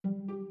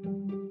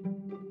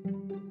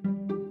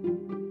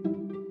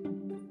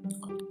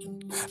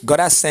God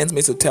has sent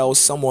me to tell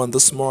someone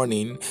this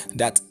morning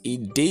that He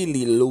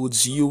daily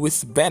loads you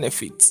with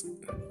benefits.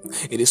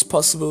 It is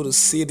possible to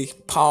see the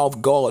power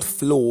of God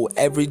flow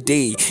every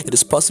day. It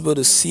is possible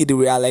to see the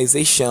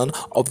realization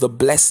of the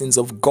blessings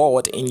of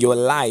God in your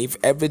life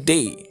every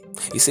day.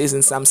 It says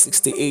in Psalm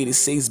 68, it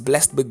says,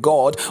 "Blessed be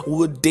God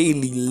who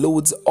daily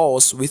loads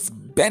us with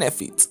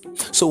benefits."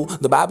 So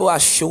the Bible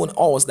has shown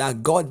us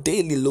that God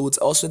daily loads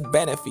us with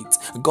benefits.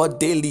 God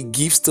daily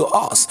gives to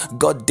us.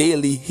 God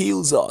daily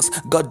heals us.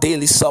 God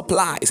daily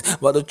supplies.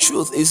 But the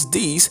truth is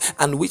this,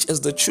 and which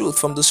is the truth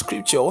from the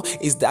scripture,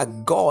 is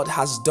that God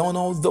has done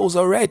all those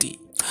already.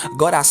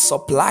 God has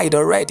supplied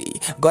already.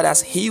 God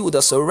has healed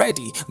us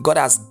already. God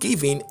has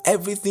given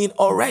everything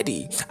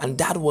already. And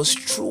that was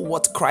true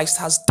what Christ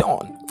has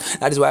done.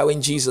 That is why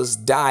when Jesus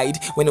died,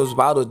 when he was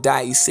about to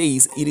die, he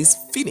says, "It is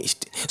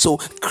finished." So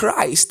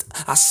Christ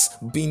has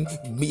been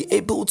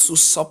able to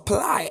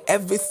supply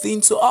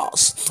everything to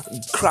us.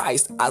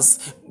 Christ has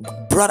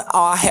brought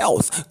our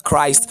health.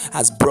 Christ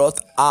has brought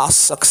our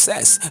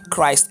success.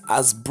 Christ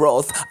has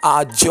brought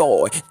our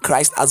joy.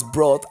 Christ has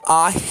brought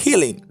our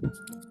healing.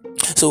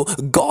 So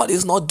God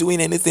is not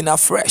doing anything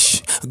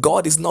afresh.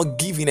 God is not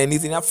giving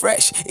anything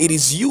afresh. It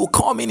is you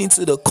coming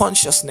into the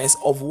consciousness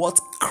of what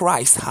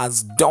Christ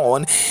has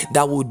done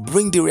that would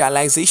bring the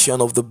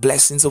realization of the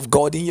blessings of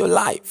God in your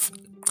life.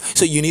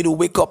 So you need to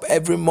wake up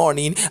every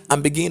morning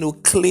and begin to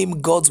claim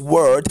God's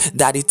word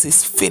that it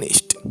is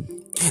finished.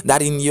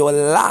 That in your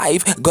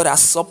life God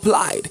has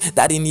supplied,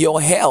 that in your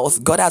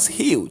health God has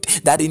healed,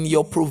 that in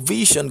your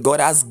provision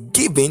God has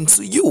given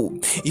to you.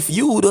 If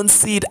you don't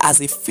see it as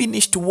a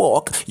finished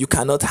work, you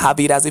cannot have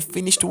it as a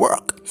finished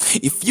work.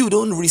 If you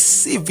don't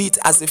receive it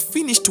as a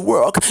finished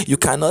work, you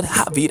cannot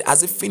have it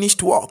as a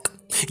finished work.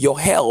 Your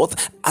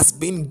health has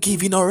been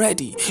given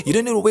already. You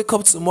don't need to wake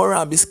up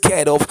tomorrow and be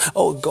scared of,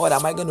 "Oh God,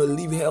 am I going to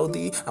live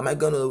healthy? Am I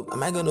going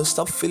to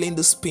stop feeling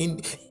this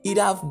pain?" It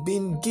has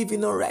been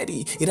given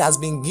already. It has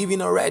been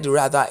given already,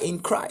 rather, in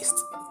Christ.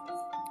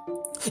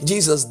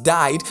 Jesus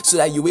died so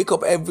that you wake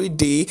up every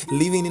day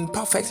living in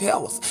perfect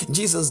health.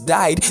 Jesus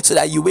died so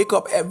that you wake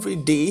up every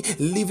day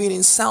living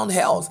in sound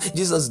health.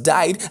 Jesus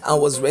died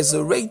and was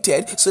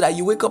resurrected so that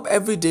you wake up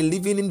every day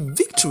living in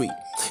victory.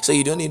 So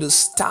you don't need to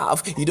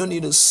starve, you don't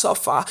need to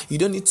suffer, you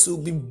don't need to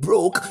be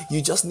broke.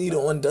 You just need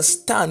to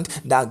understand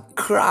that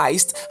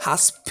Christ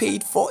has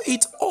paid for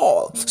it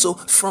all. So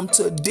from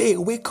today,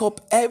 wake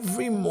up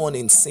every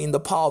morning seeing the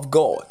power of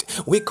God.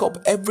 Wake up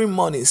every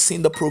morning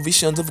seeing the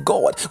provisions of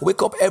God.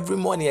 Wake up every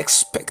morning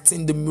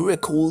expecting the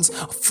miracles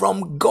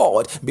from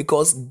God,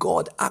 because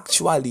God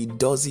actually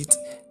does it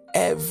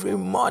every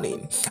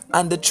morning.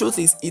 And the truth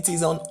is, it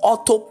is on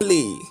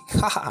autoplay.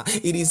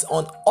 It is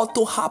on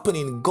auto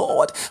happening.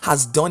 God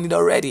has done it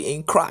already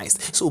in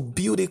Christ. So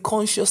build a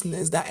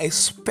consciousness that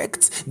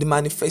expects the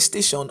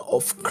manifestation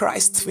of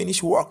Christ's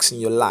finished works in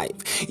your life.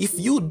 If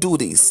you do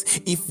this,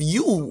 if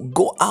you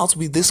go out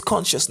with this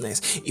consciousness,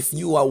 if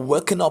you are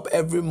waking up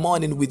every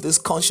morning with this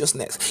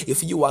consciousness,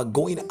 if you are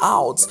going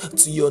out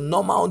to your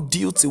normal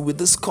duty with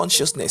this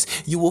consciousness,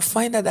 you will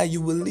find out that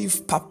you will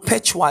live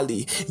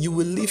perpetually. You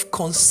will live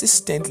consistently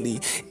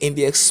in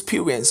the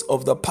experience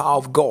of the power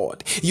of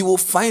God. You will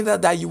find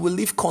out that you will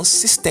live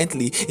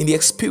consistently in the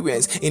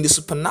experience, in the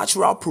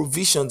supernatural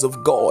provisions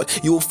of God.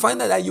 You will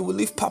find out that you will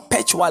live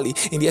perpetually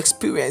in the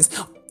experience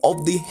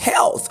of the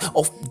health,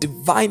 of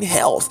divine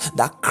health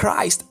that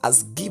Christ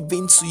has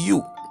given to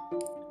you.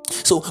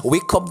 So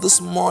wake up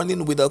this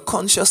morning with a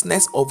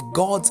consciousness of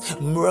God's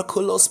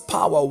miraculous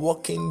power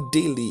working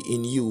daily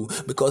in you,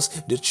 because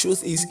the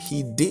truth is,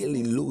 He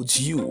daily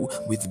loads you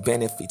with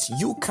benefits.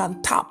 You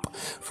can tap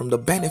from the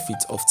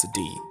benefits of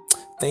today.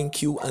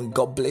 Thank you, and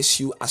God bless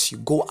you as you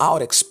go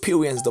out,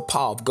 experience the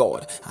power of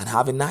God, and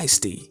have a nice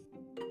day.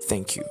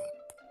 Thank you.